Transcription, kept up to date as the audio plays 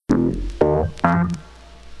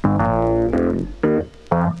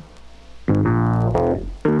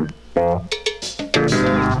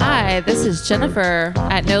Hi, this is Jennifer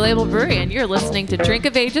at No Label Brewery, and you're listening to Drink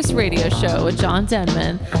of Ages Radio Show with John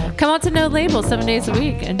Denman. Come out to No Label 7 days a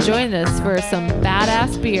week and join us for some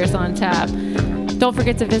badass beers on tap. Don't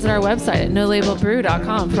forget to visit our website at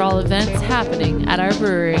nolabelbrew.com for all events happening at our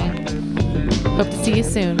brewery. Hope to see you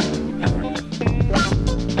soon.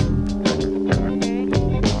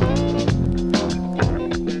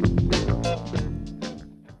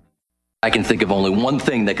 I can think of only one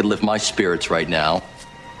thing that could lift my spirits right now.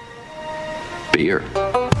 Beer.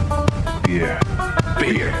 Beer.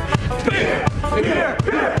 Beer. Beer. Beer.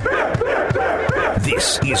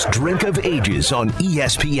 This is Drink of Ages on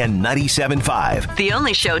ESPN 97.5. The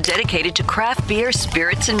only show dedicated to craft beer,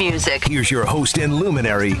 spirits, and music. Here's your host and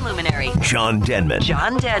luminary, John Denman.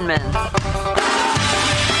 John Denman.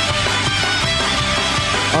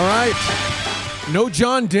 All right. No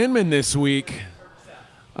John Denman this week.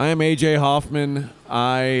 I am AJ Hoffman.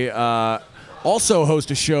 I also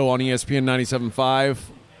host a show on ESPN 97.5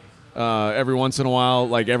 every once in a while,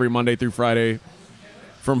 like every Monday through Friday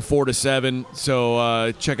from 4 to 7.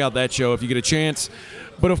 So check out that show if you get a chance.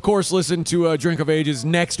 But, of course, listen to Drink of Ages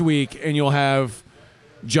next week, and you'll have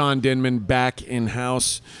John Denman back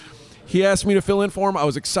in-house. He asked me to fill in for him. I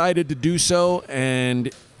was excited to do so, and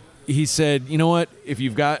he said, you know what, if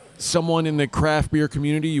you've got someone in the craft beer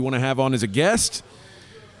community you want to have on as a guest,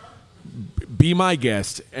 be my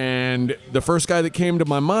guest. And the first guy that came to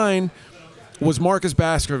my mind was Marcus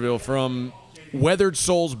Baskerville from Weathered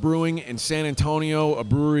Souls Brewing in San Antonio, a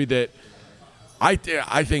brewery that I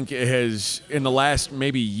think has, in the last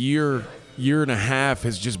maybe year and a half,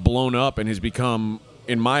 has just blown up and has become,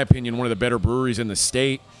 in my opinion, one of the better breweries in the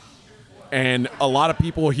state. And a lot of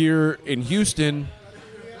people here in Houston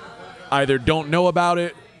either don't know about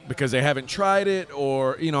it because they haven't tried it,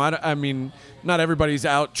 or, you know, I mean, not everybody's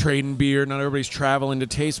out trading beer, not everybody's traveling to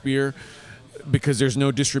taste beer because there's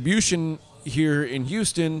no distribution here in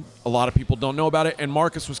Houston. A lot of people don't know about it, and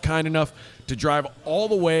Marcus was kind enough to drive all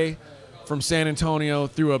the way from San Antonio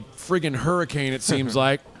through a friggin' hurricane, it seems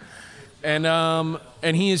like. And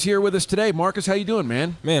he is here with us today. Marcus, how you doing,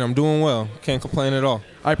 man? Man, I'm doing well. Can't complain at all.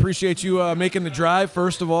 I appreciate you making the drive,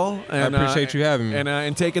 first of all. And, I appreciate you having me.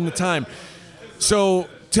 And taking the time. So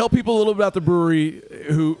tell people a little bit about the brewery,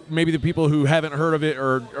 who maybe the people who haven't heard of it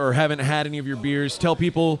or haven't had any of your beers. Tell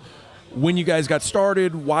people when you guys got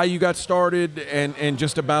started, why you got started, and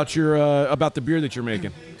just about your about the beer that you're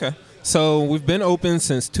making. Okay. So we've been open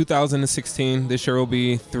since 2016. This year will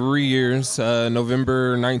be 3 years.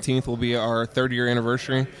 November 19th will be our 3rd-year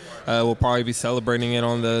anniversary. We'll probably be celebrating it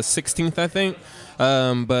on the 16th, I think.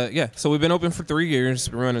 But, yeah, so we've been open for 3 years.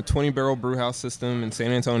 We run a 20-barrel brew house system in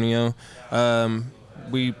San Antonio.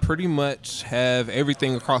 We pretty much have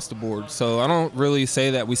everything across the board. So I don't really say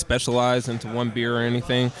that we specialize into one beer or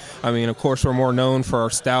anything. I mean, of course, we're more known for our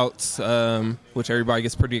stouts, which everybody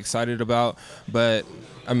gets pretty excited about. But,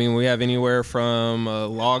 I mean, we have anywhere from a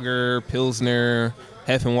lager, pilsner,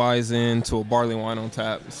 Hefeweizen to a barley wine on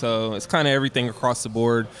tap. So it's kind of everything across the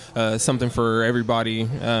board, something for everybody,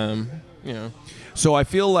 you know. So I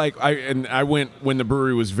feel like I went when the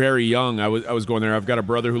brewery was very young. I was going there. I've got a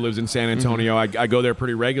brother who lives in San Antonio. I go there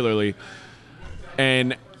pretty regularly.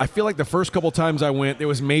 And I feel like the first couple times I went, there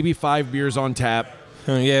was maybe 5 beers on tap.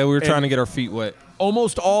 Yeah, we were trying to get our feet wet.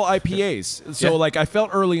 Almost all IPAs. So, like, I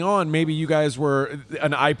felt early on maybe you guys were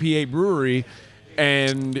an IPA brewery,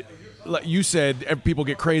 and like you said, people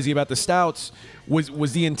get crazy about the stouts.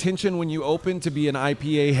 Was the intention when you opened to be an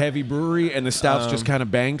IPA-heavy brewery, and the stouts just kind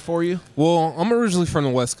of banged for you? Well, I'm originally from the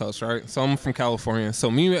West Coast, right? So I'm from California.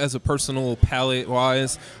 So me, as a personal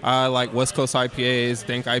palate-wise, I like West Coast IPAs,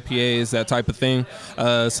 dank IPAs, that type of thing.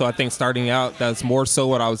 So I think starting out, that's more so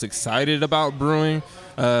what I was excited about brewing.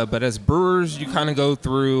 But as brewers, you kind of go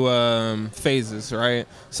through phases, right?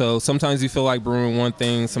 So sometimes you feel like brewing one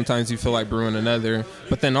thing, sometimes you feel like brewing another.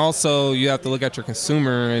 But then also you have to look at your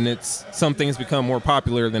consumer, and some things become more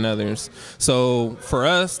popular than others. So for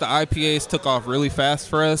us, the IPAs took off really fast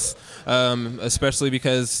for us, especially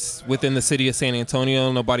because within the city of San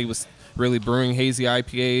Antonio, nobody was really brewing hazy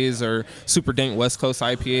IPAs or super dank West Coast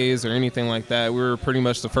IPAs or anything like that. We were pretty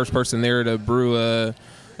much the first person there to brew a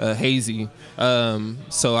hazy.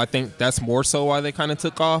 So I think that's more so why they kind of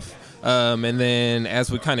took off. And then as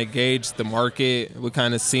we kind of gauged the market, we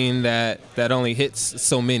kind of seen that only hits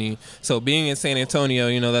so many. So being in San Antonio,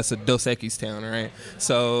 you know, that's a Dos Equis town, right?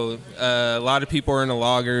 So a lot of people are into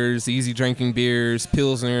lagers, easy drinking beers,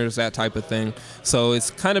 pilsners, that type of thing. So it's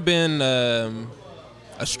kind of been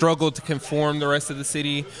a struggle to conform the rest of the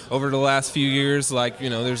city over the last few years. Like,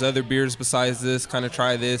 there's other beers besides this, kind of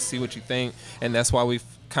try this, see what you think. And that's why we've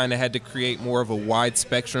kind of had to create more of a wide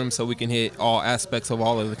spectrum so we can hit all aspects of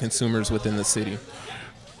all of the consumers within the city.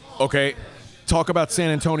 Okay, talk about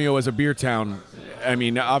San Antonio as a beer town. I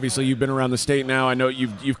mean, obviously you've been around the state now. I know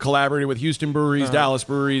you've collaborated with Houston breweries, Dallas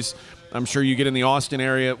breweries. I'm sure you get in the Austin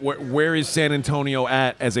area. Where is San Antonio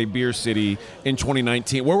at as a beer city in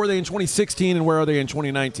 2019? Where were they in 2016 and where are they in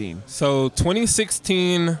 2019? So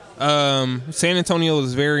 2016, San Antonio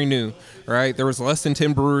was very new, right? There was less than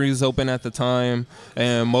 10 breweries open at the time,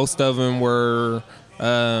 and most of them were,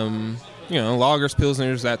 lagers,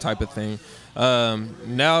 pilsners, that type of thing.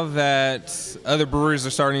 Now that other breweries are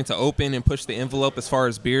starting to open and push the envelope as far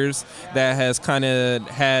as beers, that has kind of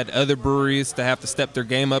had other breweries to have to step their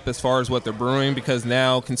game up as far as what they're brewing, because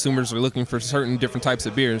now consumers are looking for certain different types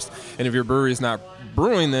of beers. And if your brewery is not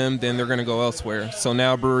brewing them, then they're going to go elsewhere. So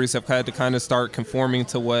now breweries have had to kind of start conforming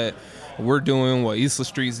to what we're doing, what Isla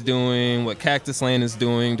Street's doing, what Cactus Land is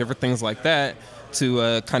doing, different things like that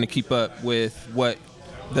to kind of keep up with what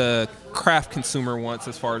the craft consumer wants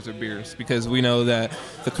as far as their beers, because we know that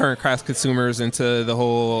the current craft consumer is into the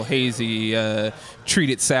whole hazy,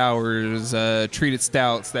 treated sours, treated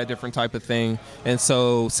stouts, that different type of thing. And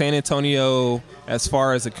so San Antonio, as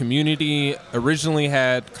far as a community, originally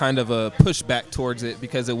had kind of a pushback towards it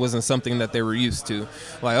because it wasn't something that they were used to.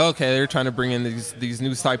 Like, okay, they're trying to bring in these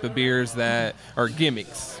new type of beers that are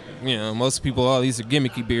gimmicks. Most people, these are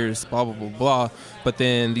gimmicky beers, blah, blah, blah, blah. But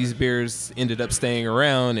then these beers ended up staying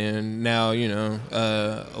around, and now,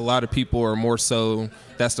 a lot of people are more so,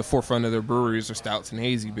 that's the forefront of their breweries, are stouts and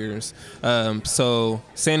hazy beers. So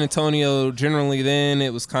San Antonio, generally then,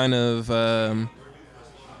 it was kind of, I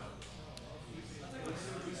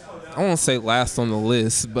won't say last on the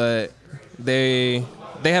list, but they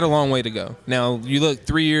had a long way to go. Now, you look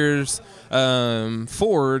 3 years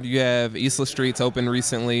forward, you have Isla Streets open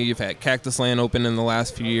recently. You've had Cactus Land open in the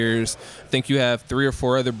last few years. I think you have 3 or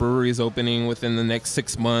 4 other breweries opening within the next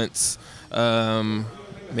 6 months,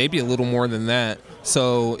 maybe a little more than that.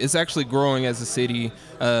 So it's actually growing as a city.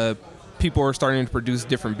 People are starting to produce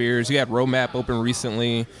different beers. You had Romap open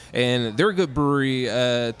recently, and they're a good brewery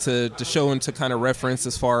to show and to kind of reference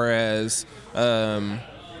as far as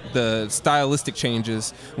the stylistic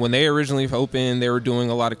changes. When they originally opened, they were doing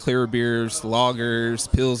a lot of clearer beers, lagers,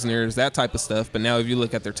 pilsners, that type of stuff. But now if you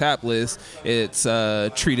look at their tap list, it's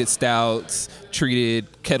treated stouts, treated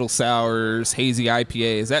kettle sours, hazy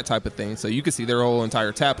IPAs, that type of thing. So you can see their whole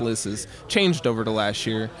entire tap list has changed over the last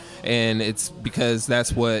year, and it's because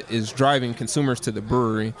that's what is driving consumers to the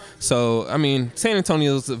brewery. So, I mean, San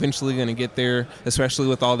Antonio's eventually going to get there, especially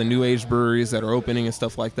with all the new age breweries that are opening and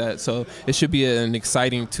stuff like that. So it should be an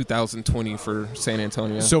exciting 2020 for San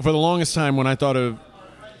Antonio. So for the longest time, when I thought of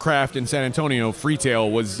craft in San Antonio,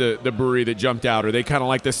 Freetail was the brewery that jumped out. Are they kind of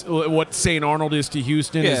like this, what St. Arnold is to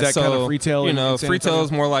Houston? Yeah, is that kind of Freetail? Freetail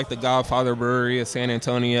is more like the Godfather brewery of San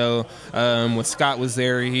Antonio. When Scott was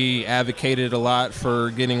there, he advocated a lot for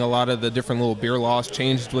getting a lot of the different little beer laws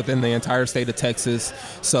changed within the entire state of Texas.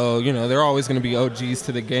 So, they're always going to be OGs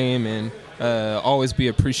to the game and always be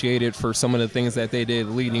appreciated for some of the things that they did,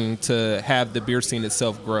 leading to have the beer scene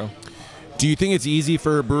itself grow. Do you think it's easy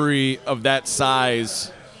for a brewery of that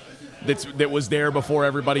size that was there before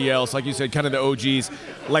everybody else, like you said, kind of the OGs,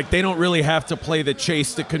 like they don't really have to play the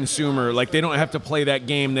chase the consumer, like they don't have to play that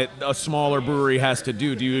game that a smaller brewery has to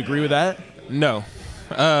do? Do you agree with that? No.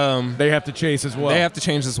 They have to chase as well. They have to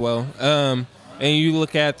change as well. And you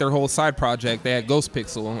look at their whole side project, they had Ghost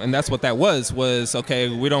Pixel, and that's what that was, okay,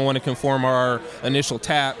 we don't want to conform our initial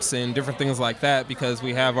taps and different things like that because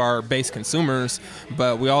we have our base consumers,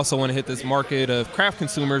 but we also want to hit this market of craft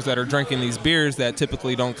consumers that are drinking these beers that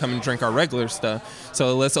typically don't come and drink our regular stuff.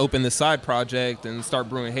 So let's open this side project and start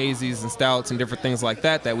brewing hazies and stouts and different things like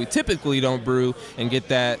that we typically don't brew, and get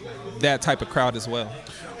that type of crowd as well.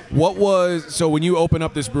 So when you open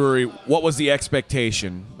up this brewery, what was the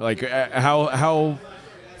expectation? Like how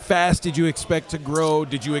fast did you expect to grow?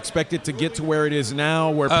 Did you expect it to get to where it is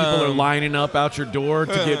now, where people are lining up out your door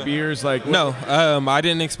to get beers? No, I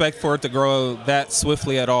didn't expect for it to grow that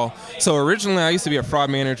swiftly at all. So originally I used to be a fraud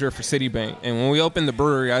manager for Citibank, and when we opened the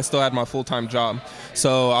brewery, I still had my full-time job.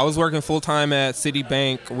 So I was working full-time at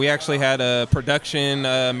Citibank. We actually had a production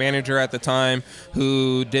manager at the time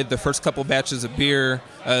who did the first couple batches of beer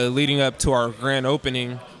leading up to our grand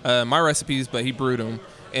opening, my recipes, but he brewed them.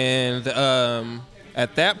 And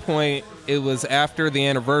at that point, it was after the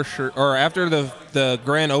anniversary, or after the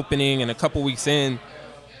grand opening and a couple weeks in,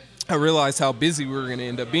 I realized how busy we were going to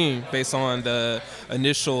end up being based on the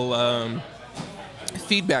initial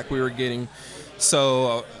feedback we were getting.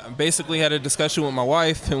 So basically had a discussion with my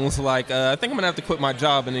wife and was like, I think I'm going to have to quit my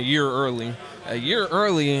job in a year early.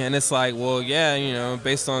 And it's like, well, yeah, you know,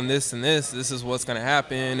 based on this and this is what's going to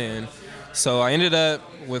happen. And so I ended up,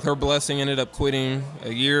 with her blessing, quitting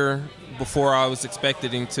a year before I was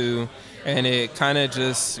expecting to. And it kind of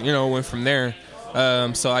just, you know, went from there.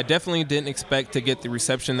 So I definitely didn't expect to get the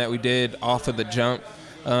reception that we did off of the jump.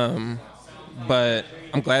 But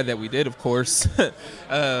I'm glad that we did, of course.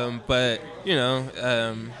 But, you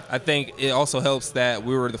know, I think it also helps that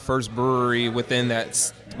we were the first brewery within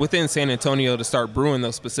San Antonio to start brewing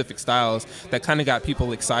those specific styles that kind of got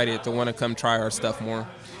people excited to want to come try our stuff more.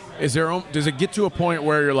 Does it get to a point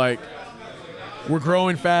where you're like, we're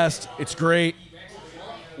growing fast, it's great,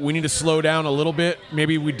 we need to slow down a little bit,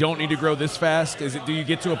 maybe we don't need to grow this fast? Do you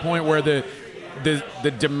get to a point where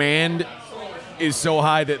the demand is so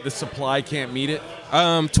high that the supply can't meet it?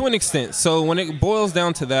 To an extent. So when it boils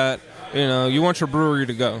down to that, you know, you want your brewery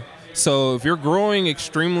to go. So if you're growing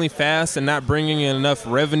extremely fast and not bringing in enough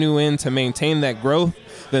revenue in to maintain that growth,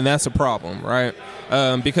 then that's a problem, right?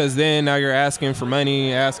 Because then now you're asking for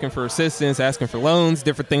money, asking for assistance, asking for loans,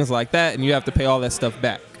 different things like that, and you have to pay all that stuff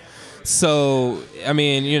back. So, I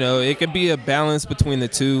mean, you know, it could be a balance between the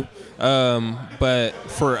two. But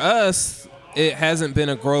for us, it hasn't been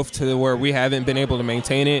a growth to where we haven't been able to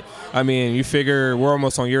maintain it. I mean, you figure we're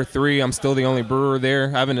almost on year 3. I'm still the only brewer there.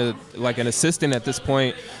 Having an assistant at this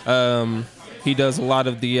point. He does a lot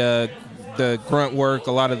of the grunt work,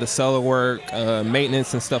 a lot of the cellar work,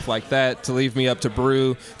 maintenance and stuff like that to leave me up to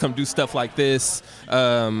brew, come do stuff like this.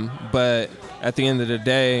 But at the end of the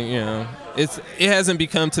day, you know, it hasn't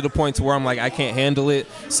become to the point to where I'm like, I can't handle it.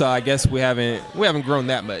 So I guess we haven't grown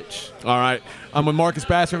that much. All right. I'm with Marcus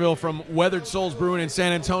Baskerville from Weathered Souls Brewing in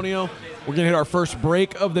San Antonio. We're going to hit our first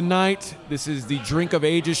break of the night. This is the Drink of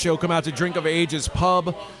Ages show. Come out to Drink of Ages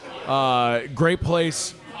Pub. Great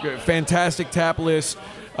place. Fantastic tap list.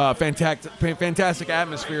 Fantastic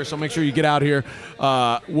atmosphere. So make sure you get out here.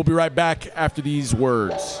 We'll be right back after these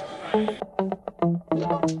words.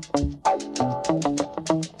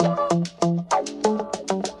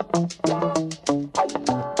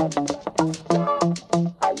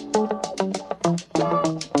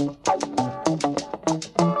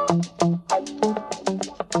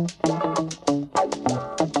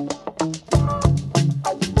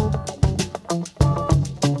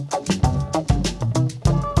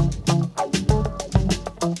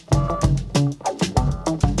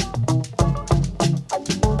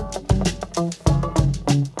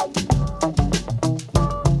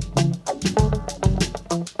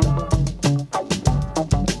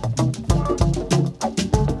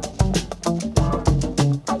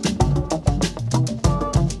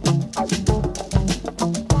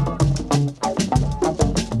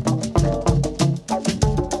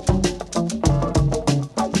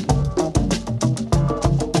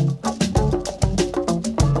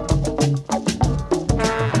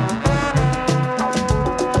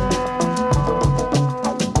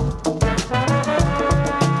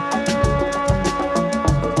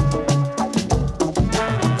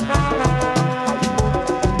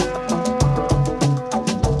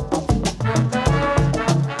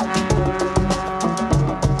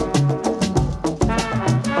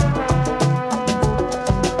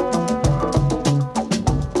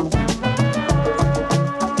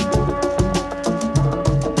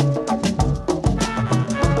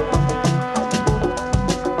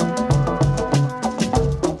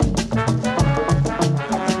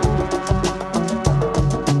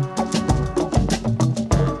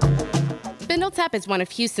 Is one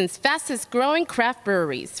of Houston's fastest growing craft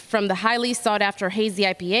breweries. From the highly sought after hazy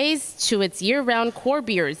IPAs to its year-round core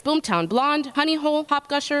beers, Boomtown Blonde, Honey Hole, Hop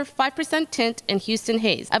Gusher, 5% Tint, and Houston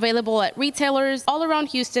Haze. Available at retailers all around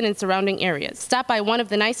Houston and surrounding areas. Stop by one of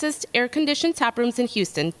the nicest air-conditioned tap rooms in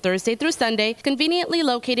Houston, Thursday through Sunday, conveniently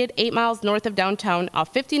located 8 miles north of downtown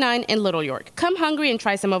off 59 in Little York. Come hungry and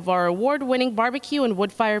try some of our award-winning barbecue and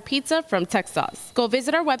wood-fire pizza from Texas. Go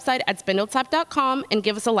visit our website at spindletap.com and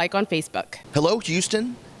give us a like on Facebook. Hello,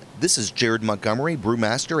 Houston. This is Jared Montgomery,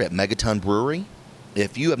 brewmaster at Megaton Brewery.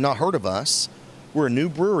 If you have not heard of us, we're a new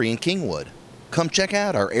brewery in Kingwood. Come check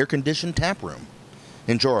out our air-conditioned tap room.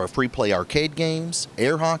 Enjoy our free play arcade games,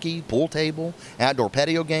 air hockey, pool table, outdoor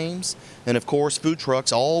patio games, and of course food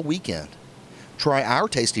trucks all weekend. Try our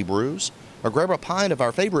tasty brews or grab a pint of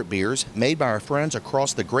our favorite beers made by our friends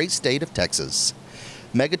across the great state of Texas.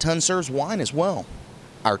 Megaton serves wine as well.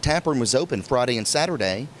 Our tap room is open Friday and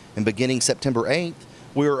Saturday, and beginning September 8th,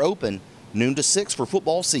 we are open noon to 6 for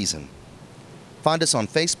football season. Find us on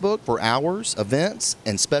Facebook for hours, events,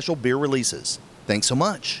 and special beer releases. Thanks so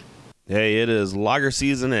much. Hey, it is lager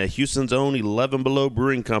season at Houston's own 11 Below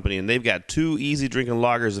Brewing Company, and they've got 2 easy drinking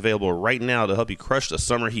lagers available right now to help you crush the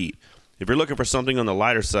summer heat. If you're looking for something on the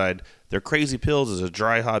lighter side, their Crazy Pils is a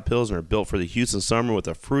dry hot pilsner built for the Houston summer with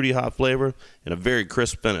a fruity hot flavor and a very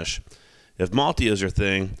crisp finish. If malty is your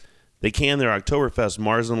thing, they canned their Oktoberfest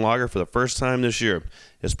Marsden Lager for the first time this year.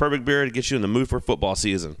 It's perfect beer to get you in the mood for football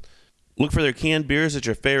season. Look for their canned beers at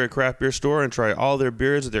your favorite craft beer store and try all their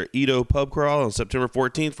beers at their Edo Pub Crawl on September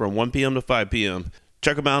 14th from 1 p.m. to 5 p.m.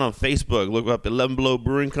 Check them out on Facebook. Look up 11 Below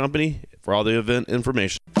Brewing Company for all the event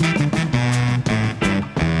information. All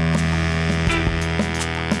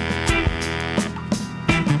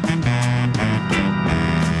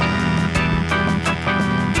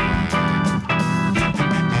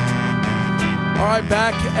right,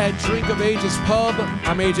 back at Drink of Ages Pub.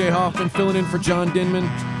 I'm AJ Hoffman filling in for John Denman.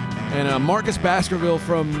 And Marcus Baskerville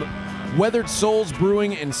from Weathered Souls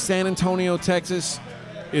Brewing in San Antonio, Texas,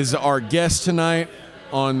 is our guest tonight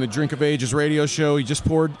on the Drink of Ages radio show. He just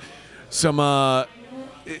poured some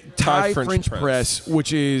Thai French press,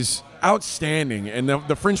 which is outstanding. And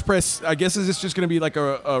the French press, I guess, is this just going to be like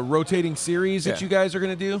a rotating series that you guys are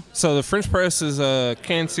going to do? So the French press is a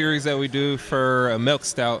canned series that we do for a milk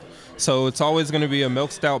stout. So it's always going to be a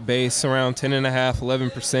milk stout base around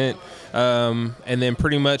 10.5%, 11%. And then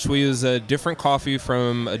pretty much we use a different coffee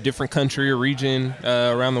from a different country or region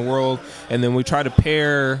around the world. And then we try to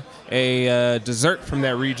pair a dessert from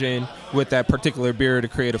that region with that particular beer to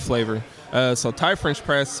create a flavor. So Thai French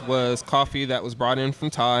press was coffee that was brought in from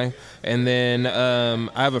Thai. And then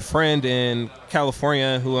I have a friend in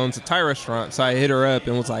California who owns a Thai restaurant. So I hit her up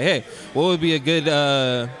and was like, hey, what would be a good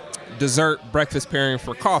dessert breakfast pairing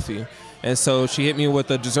for coffee? And so she hit me with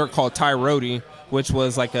a dessert called Thai roti, which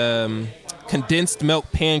was like a condensed milk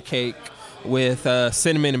pancake with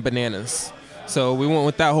cinnamon and bananas. So we went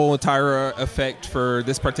with that whole entire effect for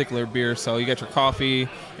this particular beer. So you get your coffee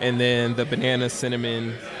and then the banana,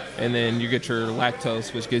 cinnamon, and then you get your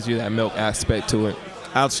lactose, which gives you that milk aspect to it.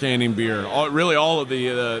 Outstanding beer. Really, all of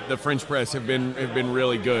the French press have been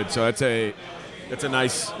really good. So it's a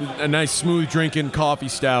nice smooth drinking coffee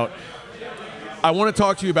stout. I want to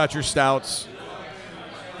talk to you about your stouts,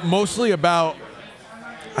 mostly about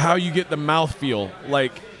how you get the mouthfeel.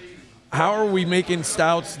 Like, how are we making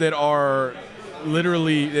stouts that are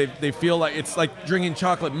literally, they feel like it's like drinking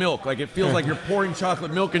chocolate milk. Like, it feels like you're pouring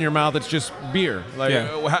chocolate milk in your mouth. It's just beer. Like,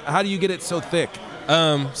 how do you get it so thick?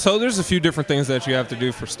 So there's a few different things that you have to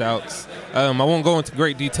do for stouts. I won't go into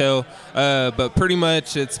great detail, but pretty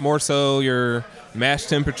much it's more so your mash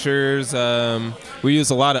temperatures. We use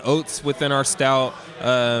a lot of oats within our stout.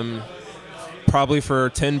 Probably for a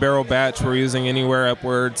 10-barrel batch, we're using anywhere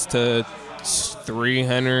upwards to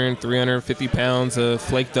 300, 350 pounds of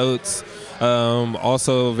flaked oats.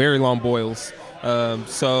 Also, very long boils.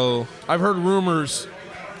 So I've heard rumors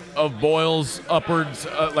of boils upwards,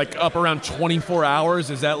 like up around 24 hours.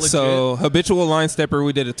 Is that legit? So habitual line stepper,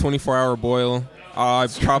 we did a 24-hour boil. I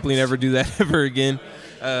probably never do that ever again.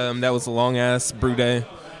 That was a long-ass brew day.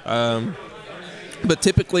 But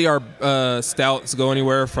typically our stouts go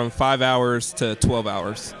anywhere from 5 hours to 12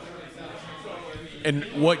 hours. And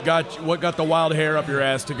what got the wild hair up your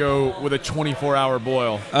ass to go with a 24-hour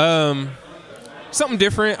boil? Something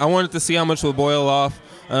different. I wanted to see how much would boil off.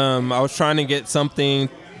 I was trying to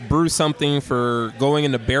brew something for going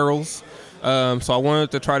into barrels. So I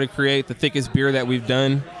wanted to try to create the thickest beer that we've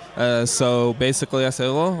done. So basically I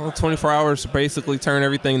said, well, 24 hours to basically turn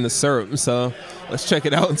everything into syrup. So let's check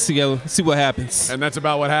it out and see what happens. And that's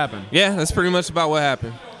about what happened? Yeah, that's pretty much about what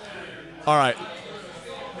happened. All right.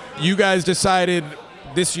 You guys decided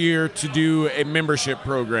this year to do a membership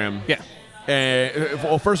program. Yeah.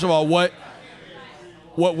 Well, first of all, what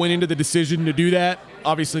went into the decision to do that?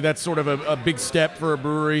 Obviously, that's sort of a big step for a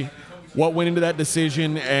brewery. What went into that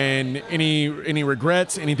decision, and any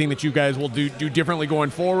regrets? Anything that you guys will do differently going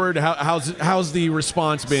forward? How's the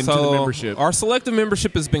response been to the membership? Our selective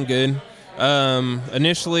membership has been good.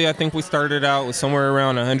 Initially, I think we started out with somewhere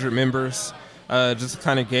around 100 members, just to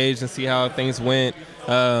kind of gauge and see how things went.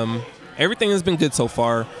 Everything has been good so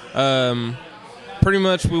far. Pretty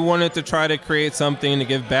much we wanted to try to create something to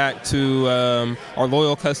give back to our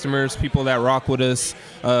loyal customers, people that rock with us,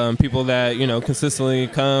 people that consistently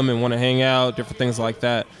come and want to hang out, different things like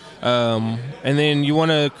that. And then you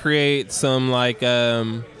want to create some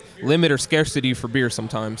limit or scarcity for beer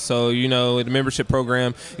sometimes. So in the membership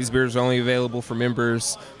program, these beers are only available for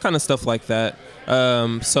members, kind of stuff like that.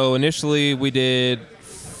 So initially we did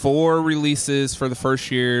 4 releases for the first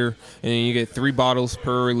year, and you get 3 bottles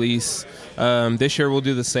per release. This year we'll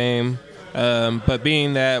do the same, but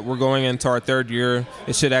being that we're going into our 3rd year,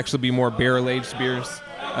 it should actually be more barrel-aged beers.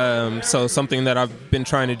 So something that I've been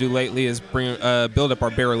trying to do lately is build up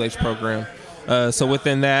our barrel age program. So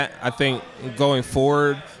within that, I think going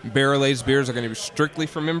forward, barrel aged beers are going to be strictly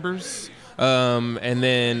for members. And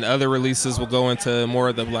then other releases will go into more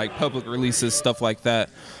of the like public releases, stuff like that.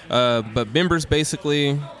 But members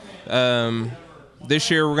basically,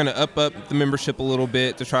 this year we're going to up the membership a little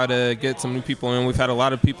bit to try to get some new people in. We've had a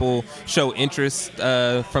lot of people show interest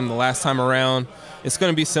from the last time around. It's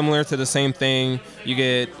going to be similar to the same thing. You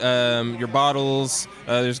get your bottles.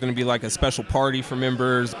 There's going to be like a special party for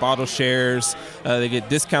members, bottle shares. They get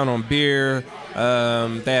discount on beer.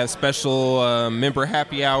 They have special member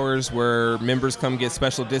happy hours where members come get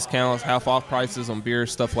special discounts, half off prices on beer,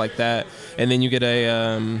 stuff like that. And then you get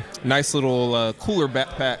a nice little cooler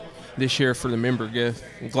backpack this year for the member gift,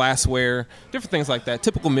 glassware, different things like that.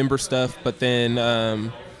 Typical member stuff, but then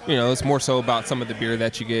it's more so about some of the beer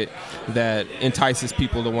that you get that entices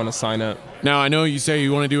people to want to sign up. Now, I know you say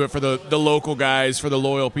you want to do it for the local guys, for the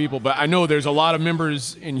loyal people, but I know there's a lot of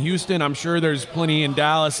members in Houston. I'm sure there's plenty in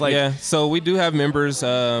Dallas. Yeah, so we do have members,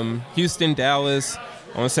 Houston, Dallas.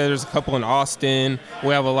 I want to say there's a couple in Austin.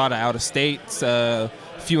 We have a lot of out-of-states, a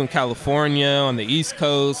few in California, on the East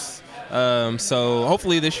Coast. So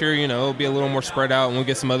hopefully this year, it'll be a little more spread out, and we'll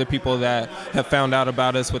get some other people that have found out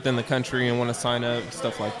about us within the country and want to sign up,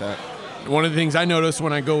 stuff like that. One of the things I notice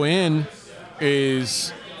when I go in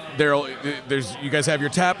is there's you guys have your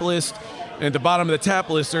tap list, and at the bottom of the tap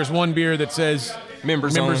list, there's one beer that says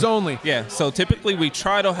members only. Yeah, so typically we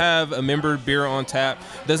try to have a member beer on tap.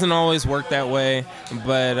 Doesn't always work that way,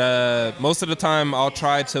 but most of the time I'll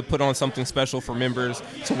try to put on something special for members,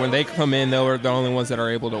 so when they come in, they're the only ones that are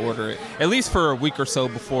able to order it, at least for a week or so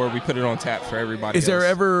before we put it on tap for everybody else. Is there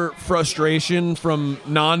ever frustration from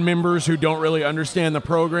non-members who don't really understand the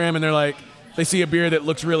program, and they're like, they see a beer that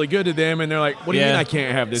looks really good to them, and they're like, what do you mean I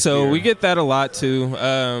can't have this So beer? we get that a lot, too.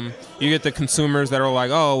 You get the consumers that are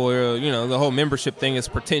like, oh, well, the whole membership thing is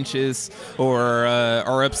pretentious, or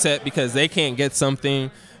are upset because they can't get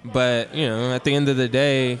something. But, at the end of the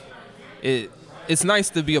day, it's nice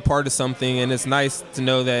to be a part of something, and it's nice to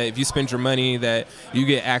know that if you spend your money that you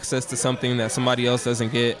get access to something that somebody else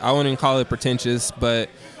doesn't get. I wouldn't call it pretentious, but,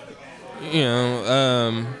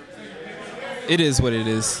 it is what it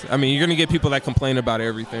is. I mean, you're going to get people that complain about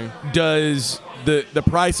everything. Does the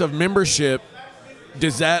price of membership,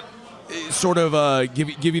 does that sort of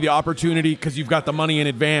give you the opportunity, because you've got the money in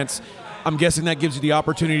advance, I'm guessing that gives you the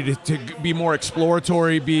opportunity to be more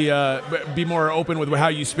exploratory, be more open with how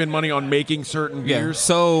you spend money on making certain beers? Yeah.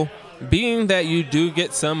 So being that you do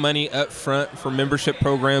get some money up front for membership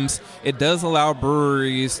programs, it does allow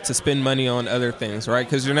breweries to spend money on other things, right?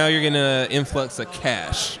 Because you're getting an influx of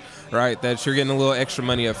cash, right, that you're getting a little extra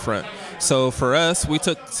money up front. So for us, we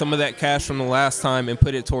took some of that cash from the last time and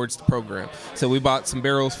put it towards the program. So we bought some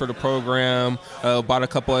barrels for the program, bought a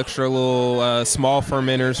couple extra little small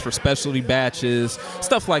fermenters for specialty batches,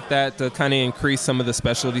 stuff like that to kind of increase some of the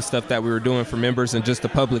specialty stuff that we were doing for members and just the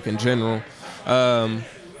public in general.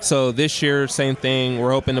 So this year, same thing.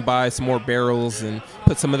 We're hoping to buy some more barrels and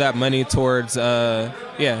put some of that money towards our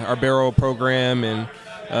barrel program and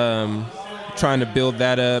trying to build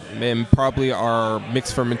that up, and probably our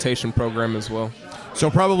mixed fermentation program as well.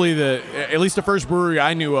 So probably at least the first brewery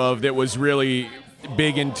I knew of that was really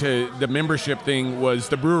big into the membership thing was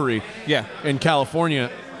The Brewery in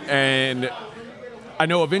California. And I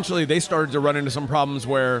know eventually they started to run into some problems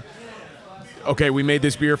where, okay, we made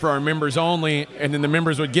this beer for our members only, and then the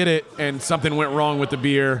members would get it and something went wrong with the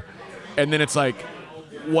beer, and then it's like,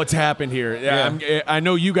 what's happened here? Yeah. I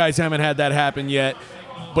know you guys haven't had that happen yet,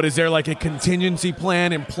 but is there like a contingency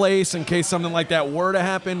plan in place in case something like that were to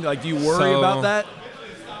happen? Like, do you worry about that?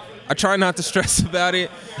 I try not to stress about it.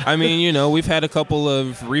 I mean, we've had a couple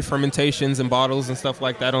of re-fermentations and bottles and stuff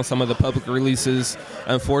like that on some of the public releases,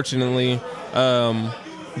 unfortunately.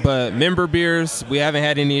 But member beers, we haven't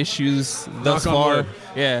had any issues thus far.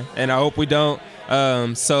 Yeah, and I hope we don't.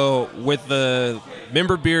 So with the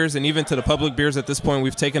member beers and even to the public beers at this point,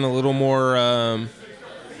 we've taken a little more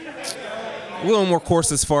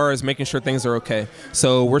course as far as making sure things are okay.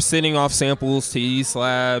 So we're sending off samples to yeast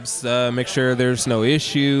labs, make sure there's no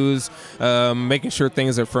issues, making sure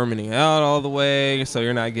things are fermenting out all the way, so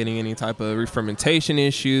you're not getting any type of re-fermentation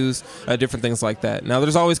issues, different things like that. Now,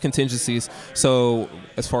 there's always contingencies. So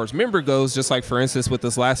as far as member goes, just like, for instance, with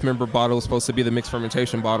this last member bottle, was supposed to be the mixed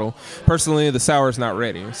fermentation bottle. Personally, the sour is not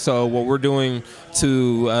ready. So what we're doing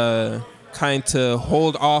to kind of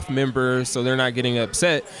hold off members so they're not getting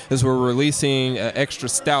upset is we're releasing an extra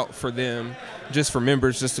stout for them, just for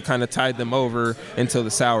members, just to kind of tide them over until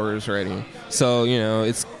the sour is ready. So,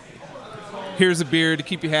 here's a beer to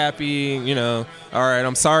keep you happy. You know, all right,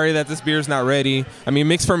 I'm sorry that this beer's not ready. I mean,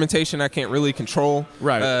 mixed fermentation I can't really control.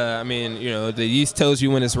 Right. I mean, you know, the yeast tells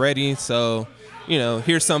you when it's ready. So, you know,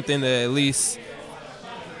 here's something to at least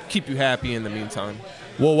keep you happy in the meantime.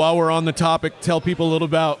 Well, while we're on the topic, tell people a little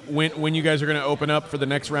about when you guys are going to open up for the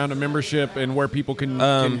next round of membership and where people can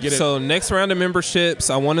get it. So next round of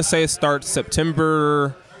memberships, I want to say it starts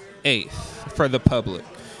September 8th for the public.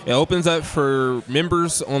 It opens up for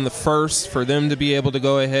members on the 1st for them to be able to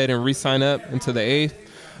go ahead and re-sign up into the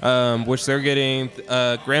 8th, which they're getting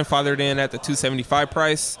grandfathered in at the $275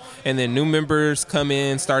 price. And then new members come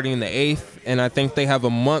in starting the 8th, and I think they have a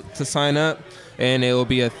month to sign up, and it will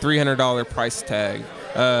be a $300 price tag.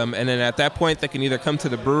 And then at that point, they can either come to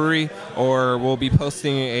the brewery or we'll be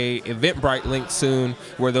posting a Eventbrite link soon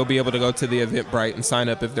where they'll be able to go to the Eventbrite and sign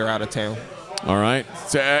up if they're out of town. All right.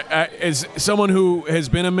 So as someone who has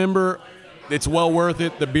been a member, it's well worth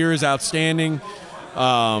it. The beer is outstanding.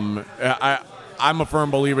 I'm a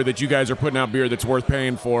firm believer that you guys are putting out beer that's worth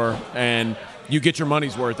paying for, and you get your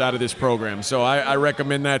money's worth out of this program. So I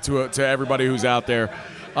recommend that to everybody who's out there.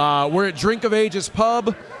 We're at Drink of Ages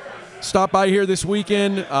Pub. Stop by here this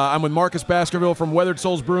weekend. I'm with Marcus Baskerville from Weathered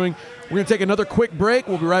Souls Brewing. We're going to take another quick break.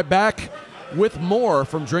 We'll be right back with more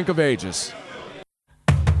from Drink of Ages.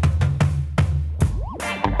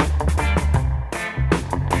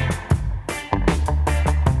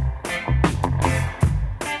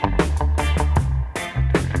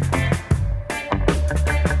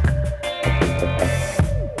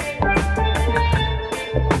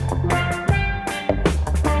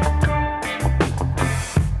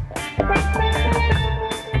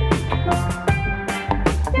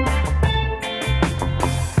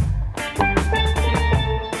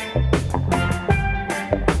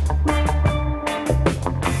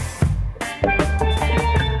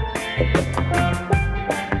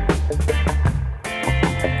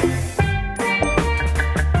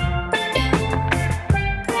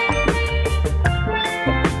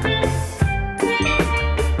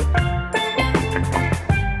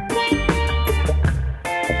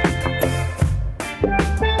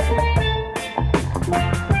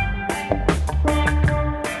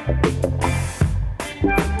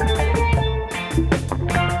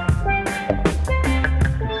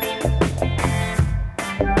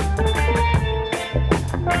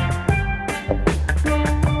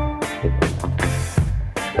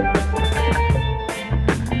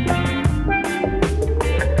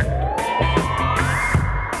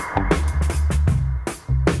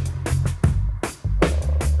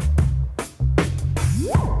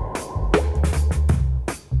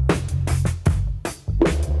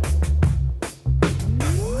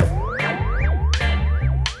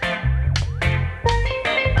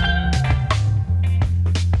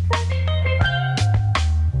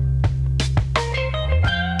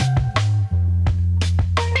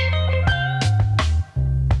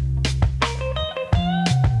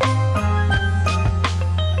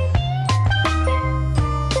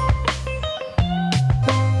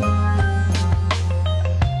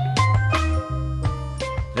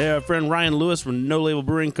 Our friend Ryan Lewis from No Label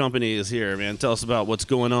Brewing Company is here, man. Tell us about what's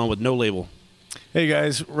going on with No Label. Hey,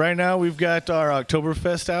 guys. Right now, we've got our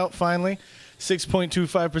Oktoberfest out, finally.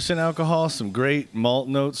 6.25% alcohol, some great malt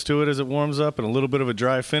notes to it as it warms up, and a little bit of a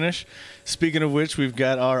dry finish. Speaking of which, we've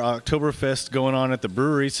got our Oktoberfest going on at the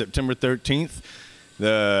brewery September 13th.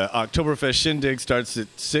 The Oktoberfest Shindig starts at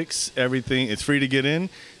 6. Everything, it's free to get in.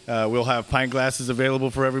 We'll have pint glasses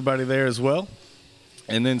available for everybody there as well.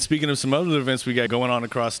 And then speaking of some other events we got going on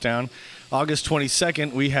across town, August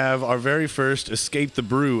 22nd, we have our very first Escape the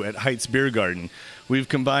Brew at Heights Beer Garden. We've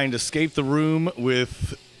combined Escape the Room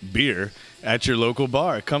with beer at your local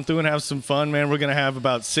bar. Come through and have some fun, man. We're going to have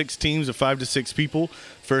about 6 teams of 5 to 6 people.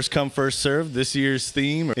 First come, first served. This year's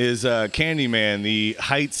theme is Candyman, the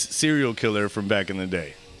Heights serial killer from back in the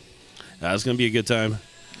day. It's going to be a good time.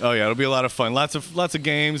 Oh yeah, it'll be a lot of fun. Lots of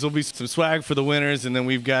games. There'll be some swag for the winners, and then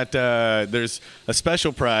we've got there's a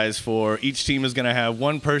special prize for each team is going to have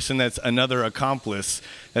one person that's another accomplice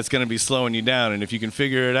that's going to be slowing you down. And if you can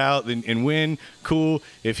figure it out and win, cool.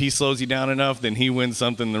 If he slows you down enough, then he wins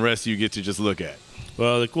something. The rest you get to just look at.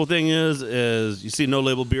 Well, the cool thing is you see No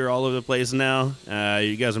Label beer all over the place now.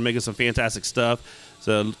 You guys are making some fantastic stuff.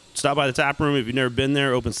 So stop by the tap room if you've never been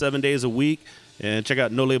there. Open 7 days a week, and check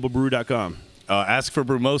out nolabelbrew.com. Ask for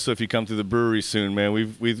Brumosa if you come to the brewery soon, man.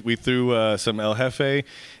 We threw some El Jefe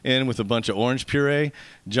in with a bunch of orange puree,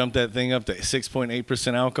 jumped that thing up to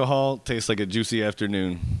 6.8% alcohol. Tastes like a juicy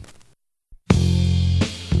afternoon.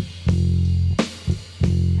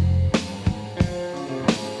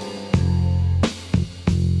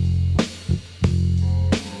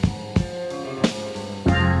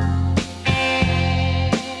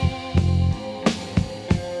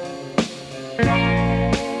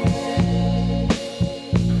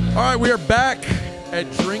 back at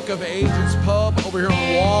Drink of Ages Pub over here on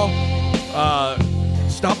the wall.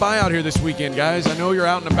 Stop by out here this weekend, guys. I know you're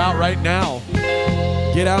out and about right now.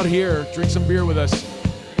 Get out here, drink some beer with us.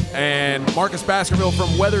 And Marcus Baskerville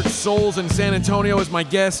from Weathered Souls in San Antonio is my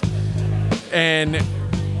guest. And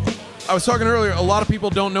I was talking earlier, a lot of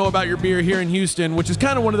people don't know about your beer here in Houston, which is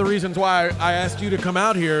kind of one of the reasons why I asked you to come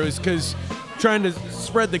out here, is because trying to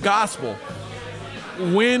spread the gospel.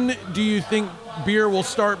 When do you think beer will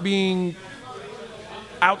start being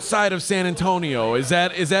outside of San Antonio? Is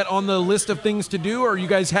that on the list of things to do, or are you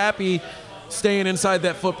guys happy staying inside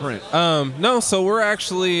that footprint? No, so we're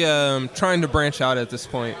actually trying to branch out at this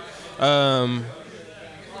point.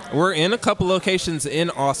 We're in a couple locations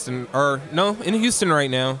in Austin, in Houston right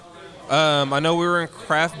now. I know we were in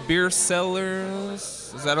Craft Beer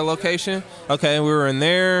Cellars. Is that a location? Okay, we were in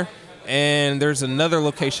there. And there's another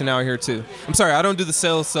location out here too. I'm sorry, I don't do the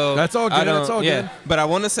sales, so that's all good. That's all good. But I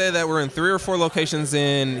want to say that we're in 3 or 4 locations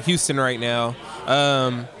in Houston right now.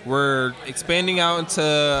 We're expanding out into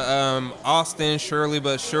Austin, surely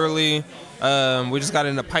but surely. We just got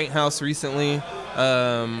in a Pint House recently.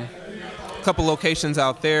 A couple locations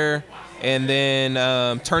out there. And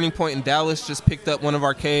then Turning Point in Dallas just picked up one of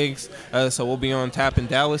our kegs, so we'll be on tap in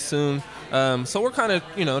Dallas soon. So we're kind of,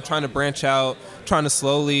 trying to branch out, trying to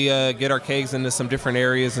slowly get our kegs into some different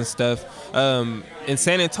areas and stuff. In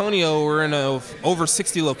San Antonio, we're in over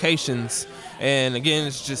 60 locations, and again,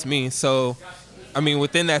 it's just me. So, I mean,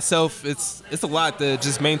 within that self, it's a lot to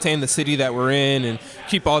just maintain the city that we're in and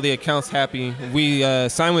keep all the accounts happy. We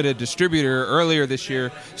signed with a distributor earlier this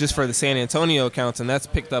year just for the San Antonio accounts, and that's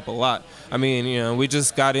picked up a lot. I mean, we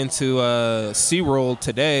just got into SeaWorld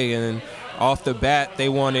today, and off the bat, they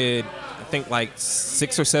wanted, I think, like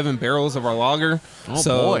 6 or 7 barrels of our lager. Oh,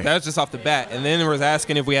 so boy. that was just off the bat. And then they was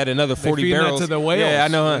asking if we had another 40 feeding that barrels. to the whales. Yeah, I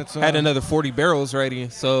know. That's, had another 40 barrels ready.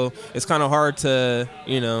 So it's kind of hard to,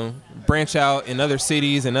 branch out in other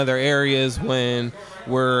cities and other areas when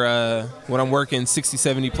I'm working 60,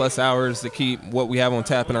 70 plus hours to keep what we have on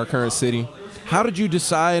tap in our current city. How did you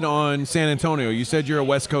decide on San Antonio? You said you're a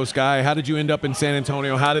West Coast guy. How did you end up in San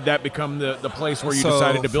Antonio? How did that become the place where you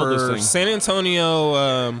decided to build this thing? San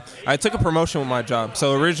Antonio, I took a promotion with my job.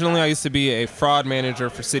 So originally I used to be a fraud manager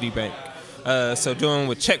for Citibank. So doing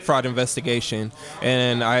with check fraud investigation.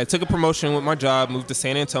 And I took a promotion with my job, moved to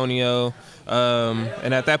San Antonio,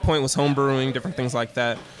 and at that point was home brewing, different things like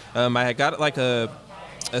that. I had got like a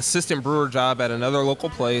assistant brewer job at another local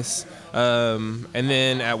place. And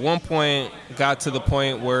then at one point got to the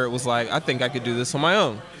point where it was like, I think I could do this on my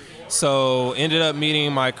own. So ended up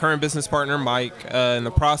meeting my current business partner, Mike, in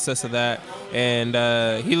the process of that.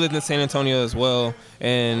 And he lived in San Antonio as well.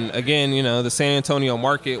 And again, the San Antonio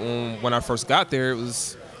market, when I first got there, it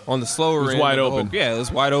was on the slower end. It was wide open. It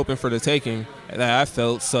was wide open for the taking that I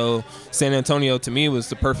felt. So San Antonio to me was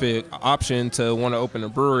the perfect option to want to open a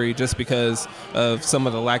brewery just because of some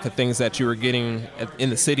of the lack of things that you were getting in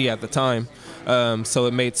the city at the time. So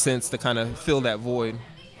it made sense to kind of fill that void.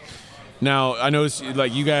 Now, I noticed,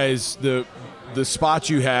 like, you guys, the spot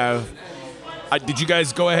you have, did you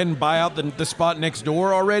guys go ahead and buy out the spot next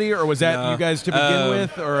door already, or was that you guys to begin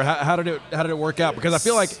with, or how did it work out? Because I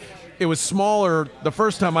feel like it was smaller the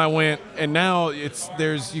first time I went, and now you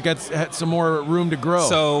had some more room to grow.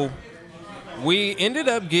 So we ended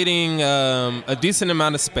up getting a decent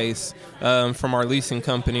amount of space from our leasing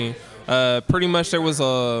company. Pretty much there was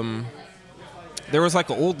like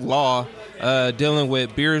an old law dealing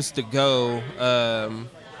with beers to go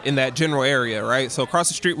in that general area, right? So across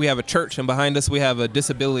the street we have a church, and behind us we have a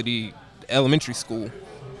disability elementary school.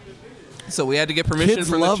 So we had to get permission Kids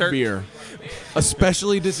from love the church. Beer,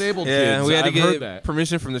 especially disabled kids. Yeah, we had to I've heard get that.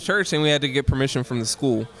 permission from the church, and we had to get permission from the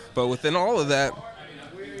school. But within all of that,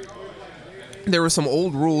 there was some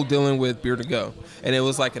old rule dealing with beer to go, and it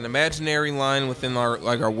was like an imaginary line within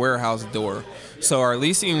our warehouse door. So our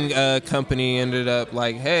leasing company ended up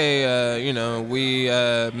like, hey, we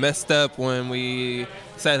messed up when we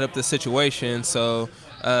set up the situation, so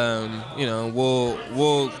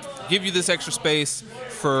we'll give you this extra space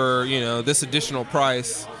for this additional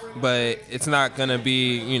price, but it's not going to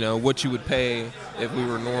be what you would pay if we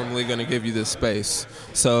were normally going to give you this space.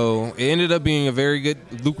 So it ended up being a very good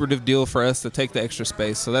lucrative deal for us to take the extra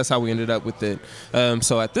space. So that's how we ended up with it.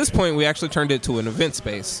 So at this point we actually turned it to an event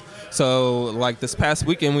space. So like this past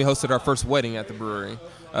weekend we hosted our first wedding at the brewery.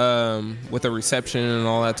 With a reception and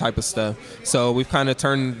all that type of stuff. So we've kind of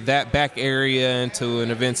turned that back area into an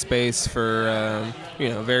event space for,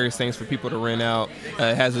 various things for people to rent out.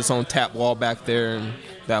 It has its own tap wall back there and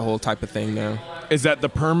that whole type of thing now. Is that the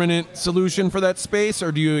permanent solution for that space,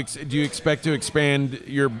 or do you expect to expand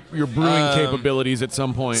your brewing capabilities at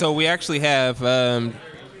some point? So we actually have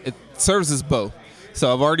it serves as both.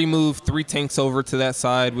 So I've already moved 3 tanks over to that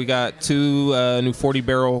side. We got 2 new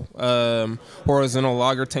 40-barrel horizontal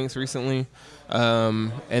lager tanks recently.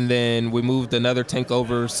 And then we moved another tank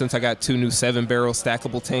over since I got 2 new 7-barrel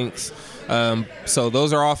stackable tanks. So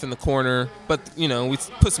those are off in the corner. But, we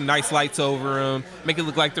put some nice lights over them, make it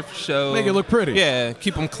look like they're for show. Make it look pretty. Yeah,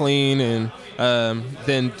 keep them clean. And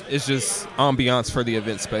then it's just ambiance for the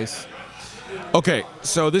event space. Okay,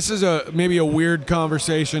 so this is maybe a weird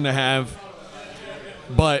conversation to have.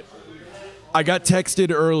 But I got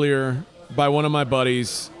texted earlier by one of my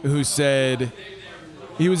buddies who said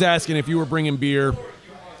he was asking if you were bringing beer,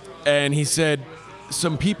 and he said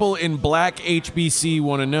some people in Black HBC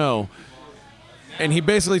want to know. And he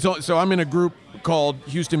basically told, so I'm in a group called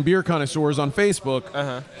Houston Beer Connoisseurs on Facebook.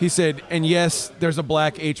 Uh-huh. He said, and yes, there's a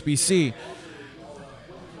Black HBC.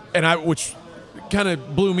 And which kind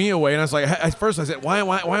of blew me away. And I was like, at first I said, why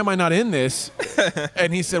am I not in this?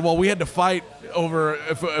 And he said, well, we had to fight over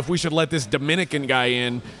if we should let this Dominican guy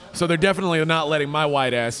in. So they're definitely not letting my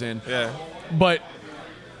white ass in. Yeah. But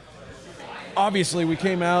obviously we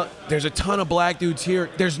came out, there's a ton of black dudes here.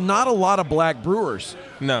 There's not a lot of black brewers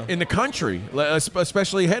in the country,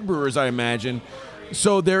 especially head brewers, I imagine.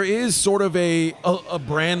 So there is sort of a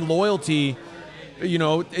brand loyalty,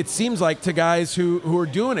 it seems like, to guys who are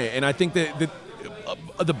doing it. And I think that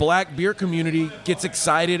the black beer community gets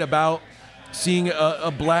excited about seeing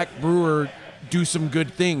a black brewer do some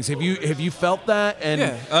good things. Have you felt that? And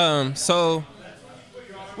yeah. So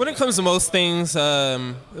when it comes to most things,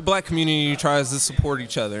 the black community tries to support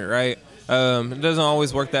each other, right? It doesn't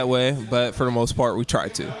always work that way, but for the most part, we try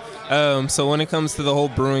to. So when it comes to the whole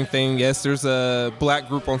brewing thing, yes, there's a black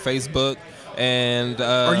group on Facebook. And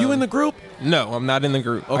are you in the group? No, I'm not in the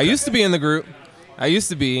group. Okay. I used to be in the group. They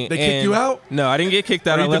kicked you out? No, I didn't get kicked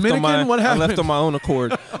out. Are you Dominican? What happened? I left on my own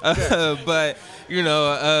accord. But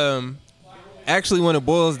actually, when it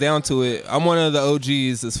boils down to it, I'm one of the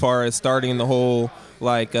OGs as far as starting the whole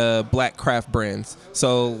black craft brands.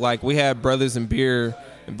 So we had Brothers in Beer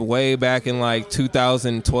way back in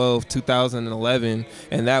 2012, 2011,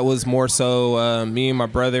 and that was more so me and my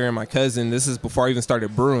brother and my cousin. This is before I even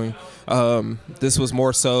started brewing. This was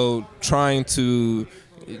more so trying to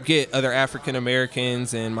get other African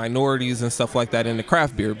Americans and minorities and stuff like that into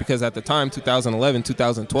craft beer, because at the time, 2011,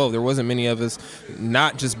 2012, there wasn't many of us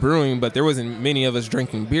not just brewing, but there wasn't many of us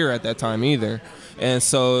drinking beer at that time either. And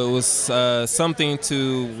so it was something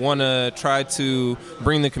to want to try to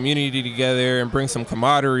bring the community together and bring some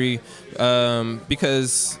camaraderie,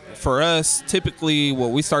 because for us, typically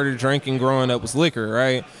what we started drinking growing up was liquor,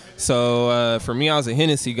 right? So for me, I was a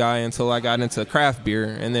Hennessy guy until I got into craft beer.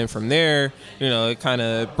 And then from there, it kind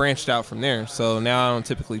of branched out from there. So now I don't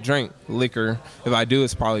typically drink liquor. If I do,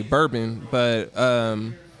 it's probably bourbon. But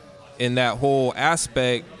in that whole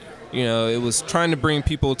aspect, it was trying to bring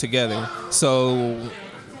people together. So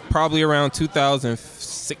probably around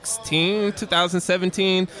 2016,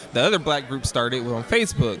 2017, the other black group started on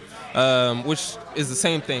Facebook, which is the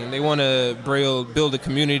same thing. They want to build a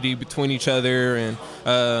community between each other and,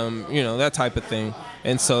 that type of thing.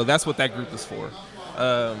 And so that's what that group is for.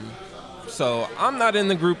 So I'm not in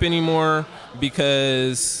the group anymore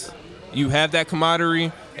because you have that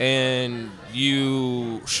camaraderie and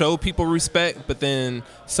you show people respect, but then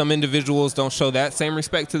some individuals don't show that same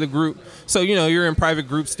respect to the group. So, you're in private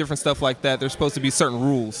groups, different stuff like that. There's supposed to be certain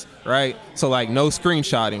rules, right? So, no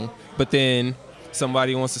screenshotting, but then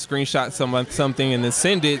somebody wants to screenshot something and then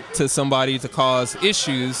send it to somebody to cause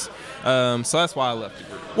issues. So that's why I left the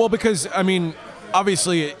group. Well, because,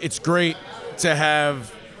 obviously it's great to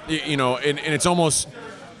have, and it's almost,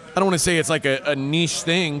 I don't want to say it's like a niche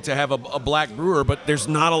thing to have a black brewer, but there's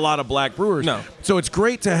not a lot of black brewers. No. So it's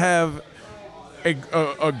great to have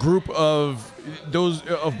a group of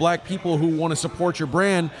black people who want to support your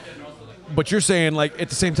brand, but you're saying, at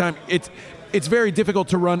the same time, it's very difficult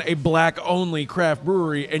to run a black-only craft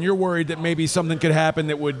brewery, and you're worried that maybe something could happen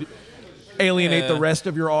that would alienate the rest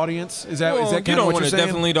of your audience? Is that kind of what you're saying?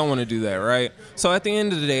 Definitely don't want to do that, right? So at the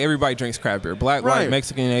end of the day, everybody drinks craft beer. Black, right. White,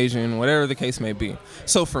 Mexican, Asian, whatever the case may be.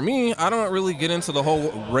 So for me, I don't really get into the whole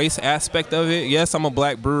race aspect of it. Yes, I'm a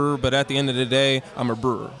black brewer, but at the end of the day, I'm a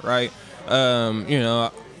brewer, right?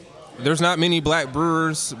 There's not many black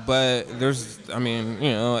brewers, but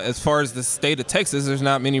as far as the state of Texas, there's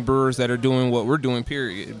not many brewers that are doing what we're doing,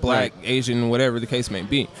 period. Black, right. Asian, whatever the case may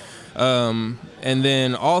be. And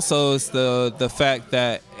then also it's the fact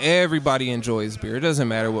that everybody enjoys beer. It doesn't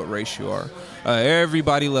matter what race you are.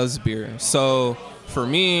 Everybody loves beer. So for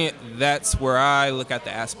me, that's where I look at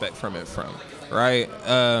the aspect from, right?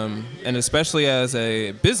 And especially as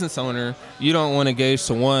a business owner, you don't want to gauge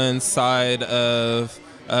to one side of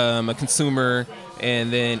a consumer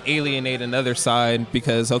and then alienate another side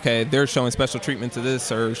because, okay, they're showing special treatment to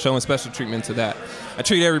this or showing special treatment to that. I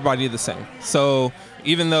treat everybody the same. So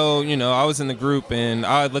even though, I was in the group and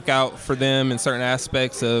I would look out for them in certain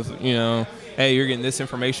aspects of, hey, you're getting this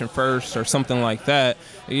information first or something like that,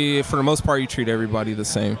 for the most part, you treat everybody the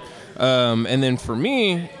same. And then for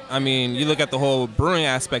me, you look at the whole brewing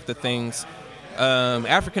aspect of things.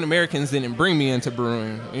 African Americans didn't bring me into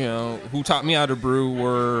brewing. Who taught me how to brew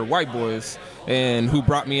were white boys, and who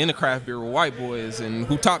brought me into craft beer were white boys, and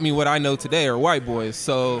who taught me what I know today are white boys.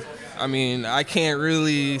 So, I can't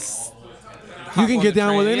really. You can get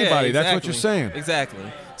down with anybody. Yeah, exactly. That's what you're saying.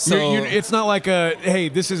 Exactly. So it's not like hey,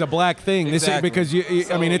 this is a black thing. Exactly. This is because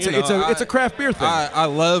it's a craft beer thing. I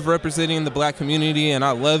love representing the black community, and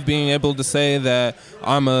I love being able to say that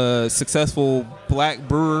I'm a successful black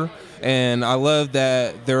brewer. And I love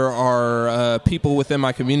that there are people within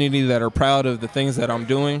my community that are proud of the things that I'm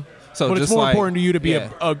doing. So but just it's more important to you to be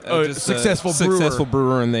a successful brewer. Successful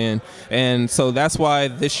brewer in the end. And so that's why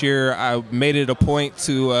this year I made it a point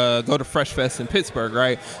to go to Fresh Fest in Pittsburgh,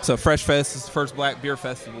 right? So Fresh Fest is the first black beer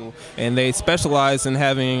festival, and they specialize in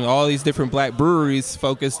having all these different black breweries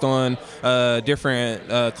focused on different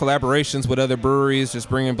collaborations with other breweries, just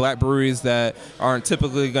bringing black breweries that aren't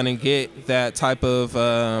typically going to get that type of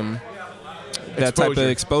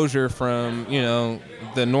exposure from,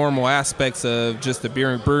 the normal aspects of just the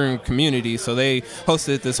beer and brewing community. So they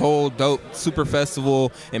hosted this whole dope super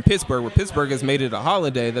festival in Pittsburgh, where Pittsburgh has made it a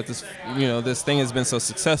holiday that this thing has been so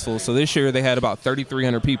successful. So this year they had about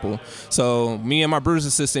 3,300 people. So me and my brewer's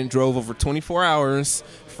assistant drove over 24 hours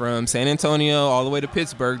from San Antonio all the way to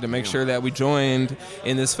Pittsburgh to make sure that we joined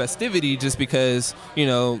in this festivity, just because,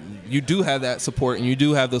 you do have that support and you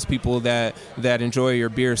do have those people that enjoy your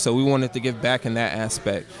beer. So we wanted to give back in that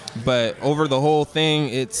aspect. But over the whole thing,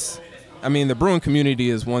 the brewing community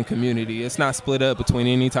is one community. It's not split up between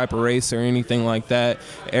any type of race or anything like that.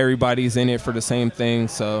 Everybody's in it for the same thing.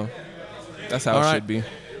 So that's how it should be.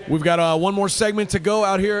 We've got one more segment to go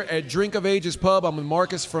out here at Drink of Ages Pub. I'm with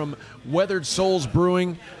Marcus from Weathered Souls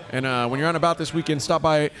Brewing. And when you're out and about this weekend, stop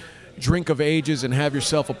by Drink of Ages and have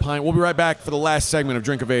yourself a pint. We'll be right back for the last segment of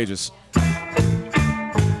Drink of Ages.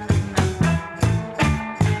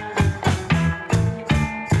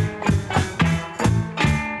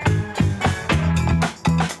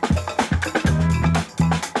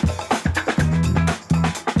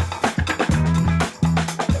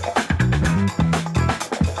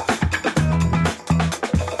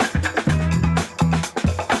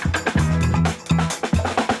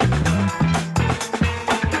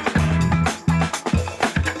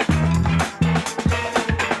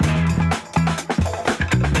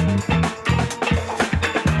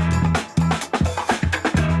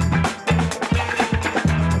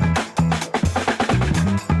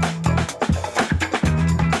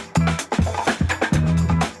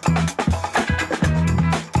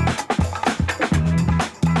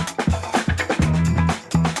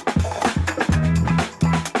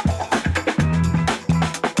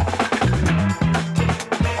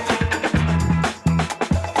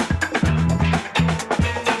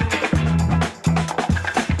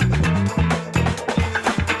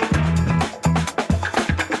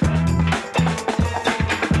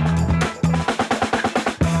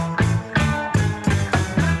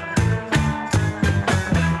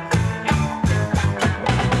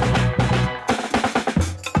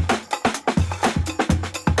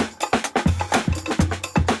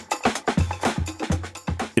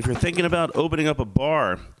 If you're thinking about opening up a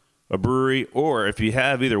bar, a brewery, or if you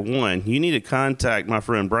have either one, you need to contact my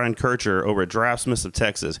friend Brian Kircher over at Draftsmiths of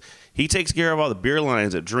Texas. He takes care of all the beer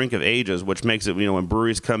lines at Drink of Ages, which makes it, when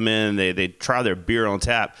breweries come in, they try their beer on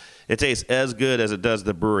tap. It tastes as good as it does at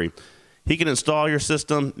the brewery. He can install your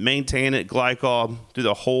system, maintain it, glycol, do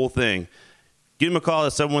the whole thing. Give him a call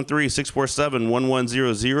at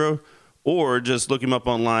 713-647-1100, or just look him up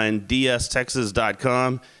online,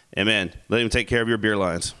 dstexas.com, and man, let him take care of your beer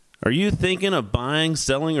lines. Are you thinking of buying,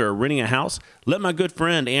 selling, or renting a house? Let my good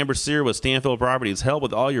friend Amber Sear with Stanfield Properties help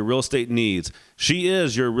with all your real estate needs. She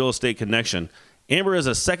is your real estate connection. Amber is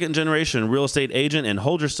a second-generation real estate agent and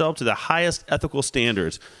holds herself to the highest ethical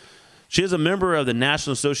standards. She is a member of the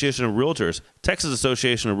National Association of Realtors, Texas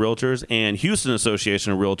Association of Realtors, and Houston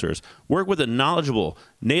Association of Realtors. Work with a knowledgeable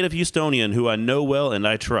native Houstonian who I know well and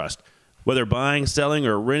I trust. Whether buying, selling,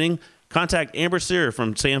 or renting, contact Amber Sear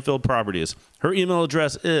from Sandfield Properties. Her email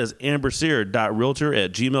address is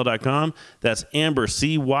ambersear.realtor@gmail.com. That's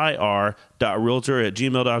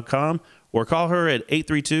ambercyr.realtor@gmail.com. Or call her at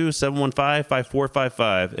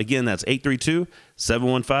 832-715-5455. Again, that's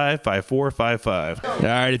 832-715-5455. All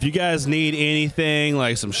right, if you guys need anything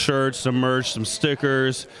like some shirts, some merch, some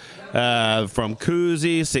stickers, from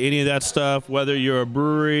koozies to any of that stuff, whether you're a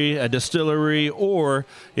brewery, a distillery, or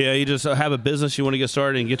you just have a business you want to get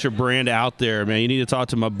started and get your brand out there, man, you need to talk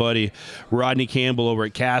to my buddy Rodney Campbell over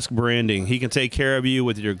at Cask Branding. He can take care of you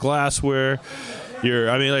with your glassware. Like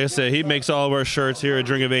I said, he makes all of our shirts here at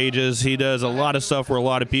Drink of Ages. He does a lot of stuff for a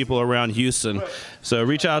lot of people around Houston. So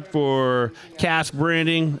reach out for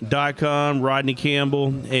caskbranding.com, Rodney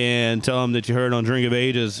Campbell, and tell him that you heard on Drink of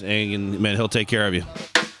Ages, and man, he'll take care of you.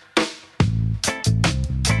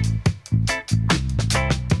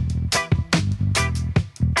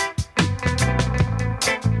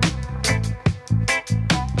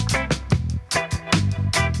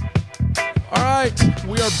 All right,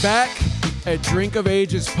 we are back at Drink of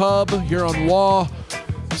Ages Pub here on Waugh.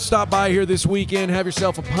 Stop by here this weekend, have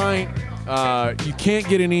yourself a pint. You can't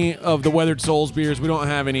get any of the Weathered Souls beers. We don't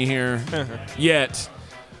have any here yet,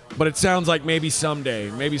 but it sounds like maybe someday.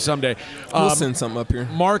 We'll send something up here.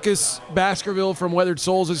 Marcus Baskerville from Weathered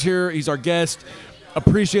Souls is here. He's our guest.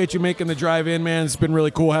 Appreciate you making the drive in, man. It's been really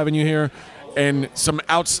cool having you here, and some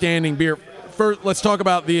outstanding beer. First, let's talk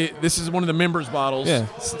about this is one of the members' bottles. Yeah.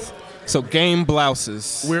 So game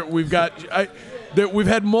blouses. We've had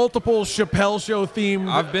multiple Chappelle Show themed.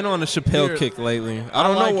 I've been on a Chappelle kick lately. I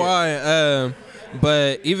don't know why,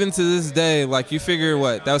 but even to this day, like you figure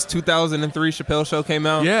that was 2003 Chappelle Show came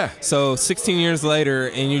out. Yeah. So 16 years later,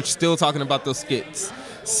 and you're still talking about those skits.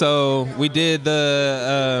 So we did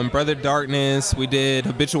the Brother Darkness. We did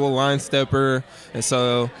Habitual Line Stepper, and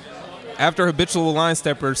so after Habitual Line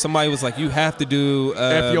Stepper, somebody was like, "You have to do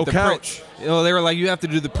F.Yo. the Couch." They were like, "You have to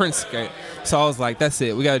do the Prince skate." So I was like, "That's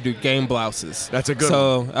it. We got to do game blouses." That's a good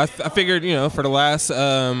one. one. So I figured, for the last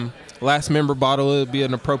member bottle, it would be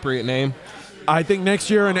an appropriate name. I think next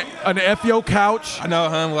year an F.Yo. Couch. I know,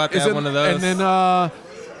 We'll have to have one of those. And then I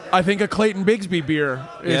think a Clayton Bigsby beer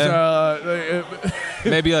is.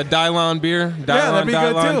 Maybe a Dylon beer. That'd be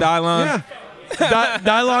good too. Dylon. Yeah.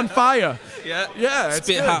 Dylon Fire. Yeah.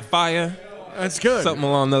 Spit good. Hot fire. That's good. Something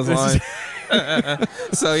along those lines.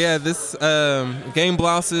 So this Game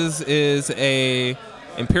Blouses is a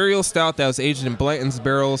imperial stout that was aged in Blanton's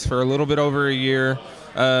barrels for a little bit over a year.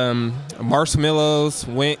 Marshmallows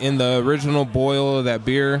went in the original boil of that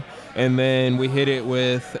beer, and then we hit it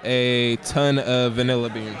with a ton of vanilla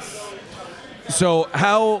beans. So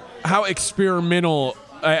how experimental?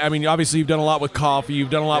 I mean, obviously you've done a lot with coffee, you've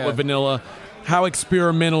done a lot with vanilla. How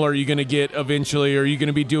experimental are you going to get eventually? Are you going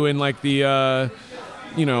to be doing like the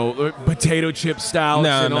potato chip stouts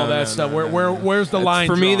and all that stuff? Where's the line?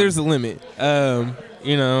 For me, drawn? there's a limit. I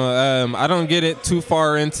don't get it too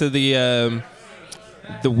far into the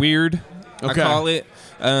weird. Okay. I call it.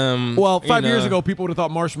 5 years ago, people would have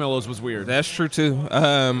thought marshmallows was weird. That's true too.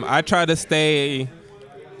 I try to stay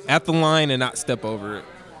at the line and not step over it.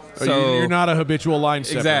 So you're not a habitual line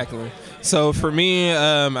stepper. Exactly. So for me,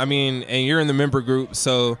 and you're in the member group,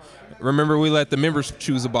 so remember we let the members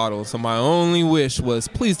choose a bottle. So my only wish was,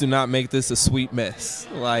 please do not make this a sweet mess.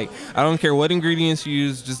 Like, I don't care what ingredients you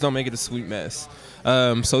use, just don't make it a sweet mess.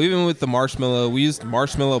 So even with the marshmallow, we used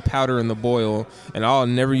marshmallow powder in the boil, and I'll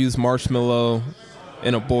never use marshmallow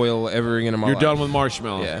in a boil ever again in my life. You're done with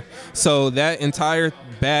marshmallow. Yeah. So that entire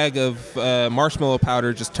bag of marshmallow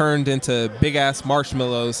powder just turned into big-ass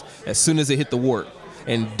marshmallows as soon as it hit the wort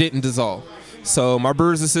and didn't dissolve. So my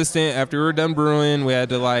brewer's assistant, after we were done brewing, we had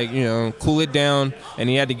to cool it down, and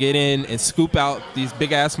he had to get in and scoop out these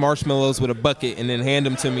big-ass marshmallows with a bucket and then hand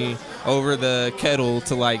them to me over the kettle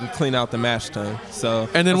to clean out the mash tun. So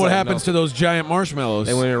and then what happens to those giant marshmallows?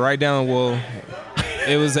 They went right down. Well,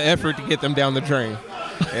 it was an effort to get them down the drain.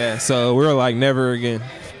 Yeah, so we were like, never again.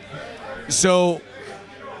 So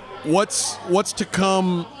what's to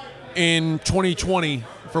come in 2020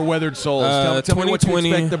 for Weathered Souls? Tell me what you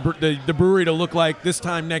expect the brewery to look like this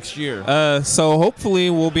time next year. So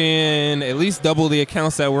hopefully we'll be in at least double the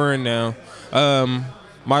accounts that we're in now.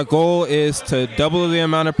 My goal is to double the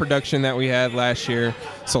amount of production that we had last year.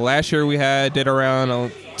 So last year we did around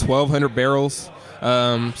 1,200 barrels.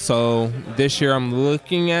 So this year I'm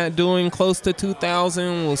looking at doing close to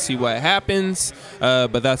 2,000. We'll see what happens,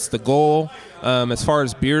 but that's the goal. As far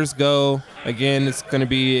as beers go, again, it's going to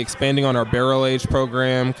be expanding on our barrel age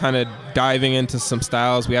program, kind of diving into some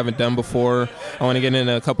styles we haven't done before. I want to get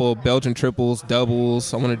into a couple of Belgian triples,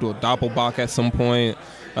 doubles. I want to do a Doppelbock at some point.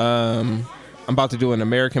 I'm about to do an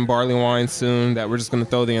American barley wine soon that we're just going to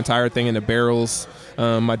throw the entire thing into barrels.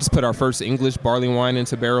 I just put our first English barley wine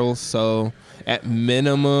into barrels, so at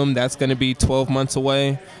minimum that's going to be 12 months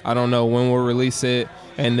away. I don't know when we'll release it.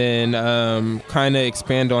 And then kind of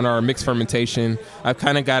expand on our mixed fermentation. I've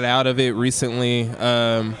kind of got out of it recently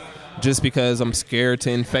just because I'm scared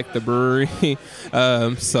to infect the brewery.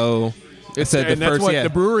 So it's and that's what the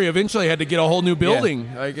brewery eventually had to get a whole new building.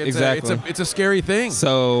 Yeah, like exactly. It's a scary thing.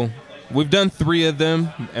 So we've done 3 of them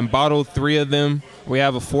and bottled 3 of them. We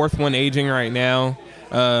have a 4th one aging right now.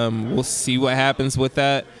 We'll see what happens with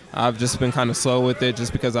that. I've just been kind of slow with it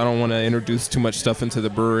just because I don't want to introduce too much stuff into the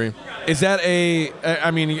brewery. Is that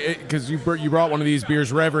because you brought one of these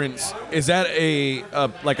beers, Reverence, is that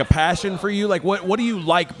like a passion for you? Like what do you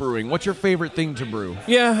like brewing? What's your favorite thing to brew?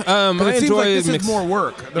 Yeah, I seems enjoy like this is more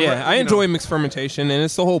work. I enjoy mixed fermentation, and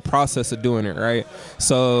it's the whole process of doing it, right?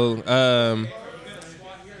 So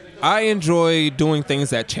I enjoy doing things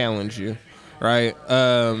that challenge you, right?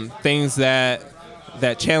 Things that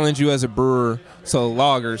challenge you as a brewer. So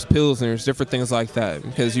lagers, pilsners, different things like that,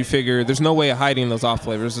 because you figure there's no way of hiding those off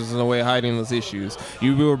flavors. There's no way of hiding those issues.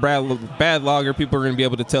 You brew a bad lager, people are going to be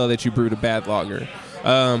able to tell that you brewed a bad lager.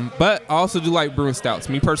 But I also do like brewing stouts.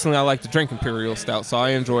 Me personally, I like to drink imperial stout, so I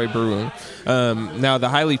enjoy brewing. Now the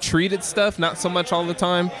highly treated stuff, not so much all the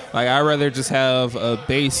time. Like I rather just have a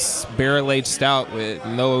base barrel-aged stout with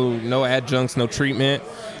no adjuncts, no treatment.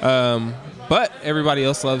 But everybody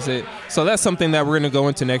else loves it. So that's something that we're going to go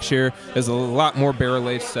into next year. There's a lot more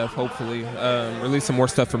barrel-aged stuff, hopefully. Release some more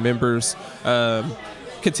stuff for members.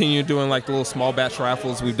 Continue doing like the little small batch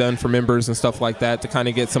raffles we've done for members and stuff like that to kind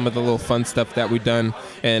of get some of the little fun stuff that we've done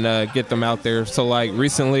and get them out there. So like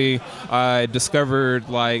recently I discovered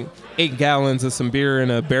like 8 gallons of some beer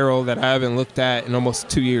in a barrel that I haven't looked at in almost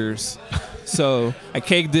 2 years. So I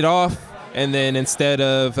kegged it off, and then instead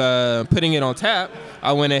of putting it on tap,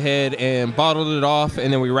 I went ahead and bottled it off,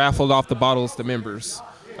 and then we raffled off the bottles to members.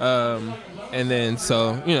 And then,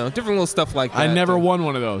 so, different little stuff like that. I never won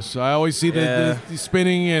one of those. So I always see the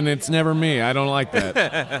spinning, and it's never me. I don't like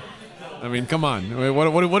that. I mean, come on.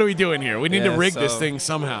 What are we doing here? We need to rig this thing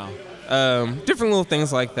somehow. Different little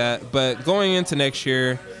things like that. But going into next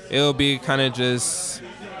year, it'll be kind of just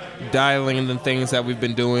dialing in the things that we've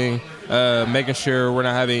been doing, making sure we're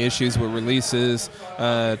not having issues with releases,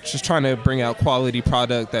 just trying to bring out quality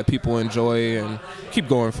product that people enjoy and keep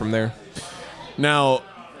going from there. Now,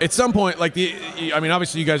 at some point,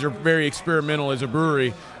 obviously you guys are very experimental as a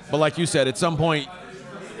brewery, but like you said, at some point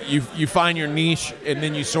you find your niche and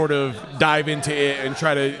then you sort of dive into it and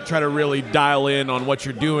try to really dial in on what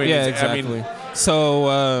you're doing. Yeah, exactly.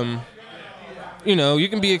 So, you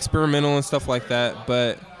can be experimental and stuff like that,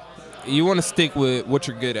 but you want to stick with what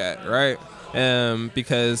you're good at, right?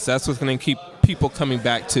 Because that's what's going to keep people coming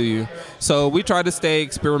back to you. So we try to stay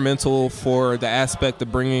experimental for the aspect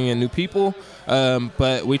of bringing in new people,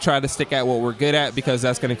 but we try to stick at what we're good at because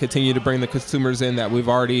that's going to continue to bring the consumers in that we've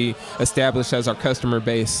already established as our customer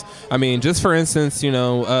base. I mean, just for instance,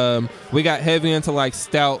 we got heavy into like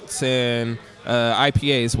stouts and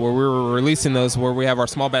IPAs, where we were releasing those, where we have our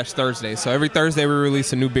small batch Thursday. So every Thursday we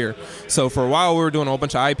release a new beer. So for a while we were doing a whole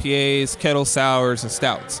bunch of IPAs, kettle sours, and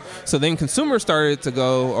stouts. So then consumers started to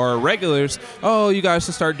go, or regulars, oh, you guys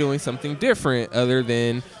should start doing something different other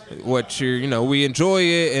than what we enjoy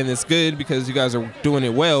it and it's good because you guys are doing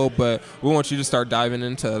it well, but we want you to start diving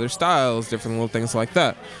into other styles, different little things like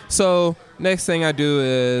that. So next thing I do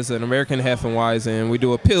is an American Hefeweizen. We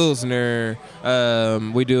do a Pilsner.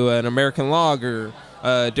 We do an American Lager.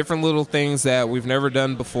 Different little things that we've never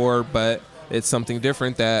done before, but it's something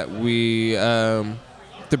different that we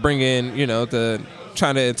to bring in, to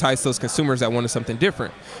trying to entice those consumers that wanted something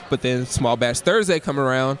different. But then Small Batch Thursday come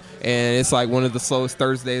around, and it's like one of the slowest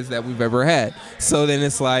Thursdays that we've ever had. So then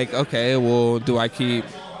it's like, okay, well, do I keep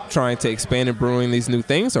trying to expand and brewing these new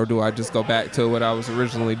things, or do I just go back to what I was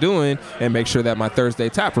originally doing and make sure that my Thursday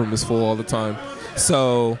tap room is full all the time?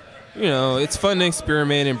 So, it's fun to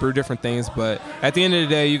experiment and brew different things, but at the end of the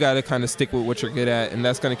day, you got to kind of stick with what you're good at, and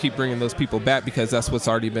that's going to keep bringing those people back because that's what's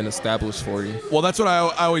already been established for you. Well, that's what I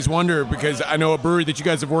always wonder, because I know a brewery that you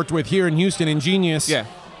guys have worked with here in Houston, Ingenious. Yeah.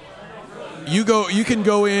 You can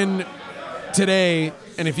go in today,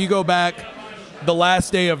 and if you go back the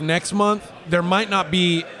last day of next month, there might not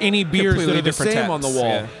be any beers completely that are the different same taps, on the wall.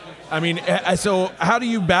 yeah. I mean, so how do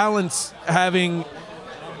you balance having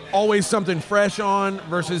always something fresh on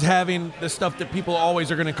versus having the stuff that people always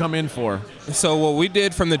are going to come in for? So what we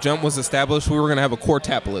did from the jump was establish we were going to have a core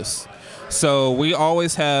tap list. So we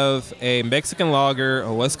always have a Mexican lager,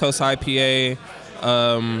 a West Coast IPA,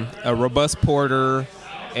 a robust porter,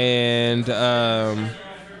 and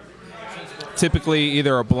typically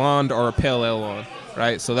either a blonde or a pale ale on.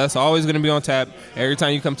 Right, so that's always going to be on tap. Every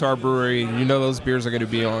time you come to our brewery, you know those beers are going to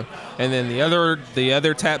be on. And then the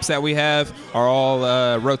other taps that we have are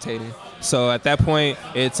all rotating. So at that point,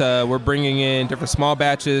 it's we're bringing in different small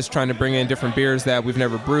batches, trying to bring in different beers that we've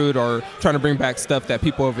never brewed, or trying to bring back stuff that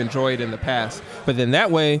people have enjoyed in the past. But then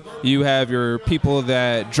that way, you have your people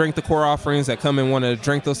that drink the core offerings, that come and want to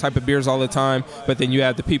drink those type of beers all the time. But then you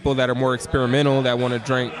have the people that are more experimental, that want to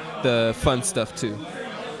drink the fun stuff too.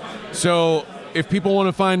 So if people want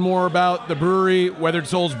to find more about the brewery, Weathered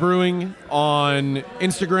Souls Brewing, on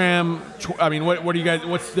Instagram, what do you guys?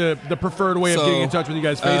 What's the preferred way of getting in touch with you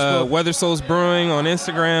guys? Facebook, Weathered Souls Brewing on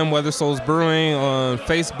Instagram, Weathered Souls Brewing on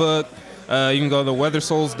Facebook. You can go to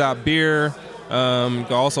weathersouls.beer. You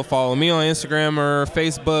can also follow me on Instagram or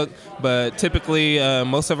Facebook, but typically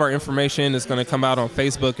most of our information is going to come out on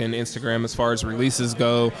Facebook and Instagram as far as releases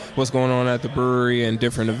go, what's going on at the brewery, and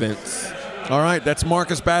different events. All right, that's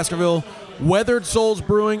Marcus Baskerville. Weathered Souls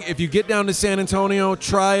Brewing. If you get down to San Antonio,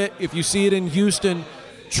 try it. If you see it in Houston,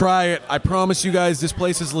 try it. I promise you guys, this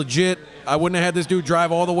place is legit. I wouldn't have had this dude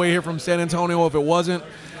drive all the way here from San Antonio if it wasn't.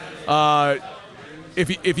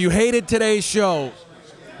 If you hated today's show,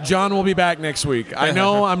 John will be back next week. I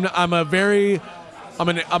know I'm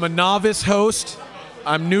a novice host.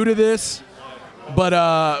 I'm new to this,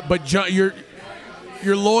 but John, your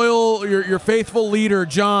loyal, your faithful leader,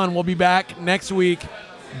 John, will be back next week,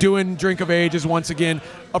 doing Drink of Ages once again.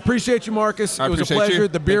 Appreciate you, Marcus. It was a pleasure.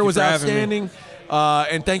 The beer was outstanding.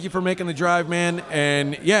 And thank you for making the drive, man.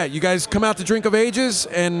 And, yeah, you guys come out to Drink of Ages,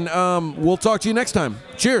 and we'll talk to you next time.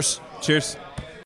 Cheers. Cheers.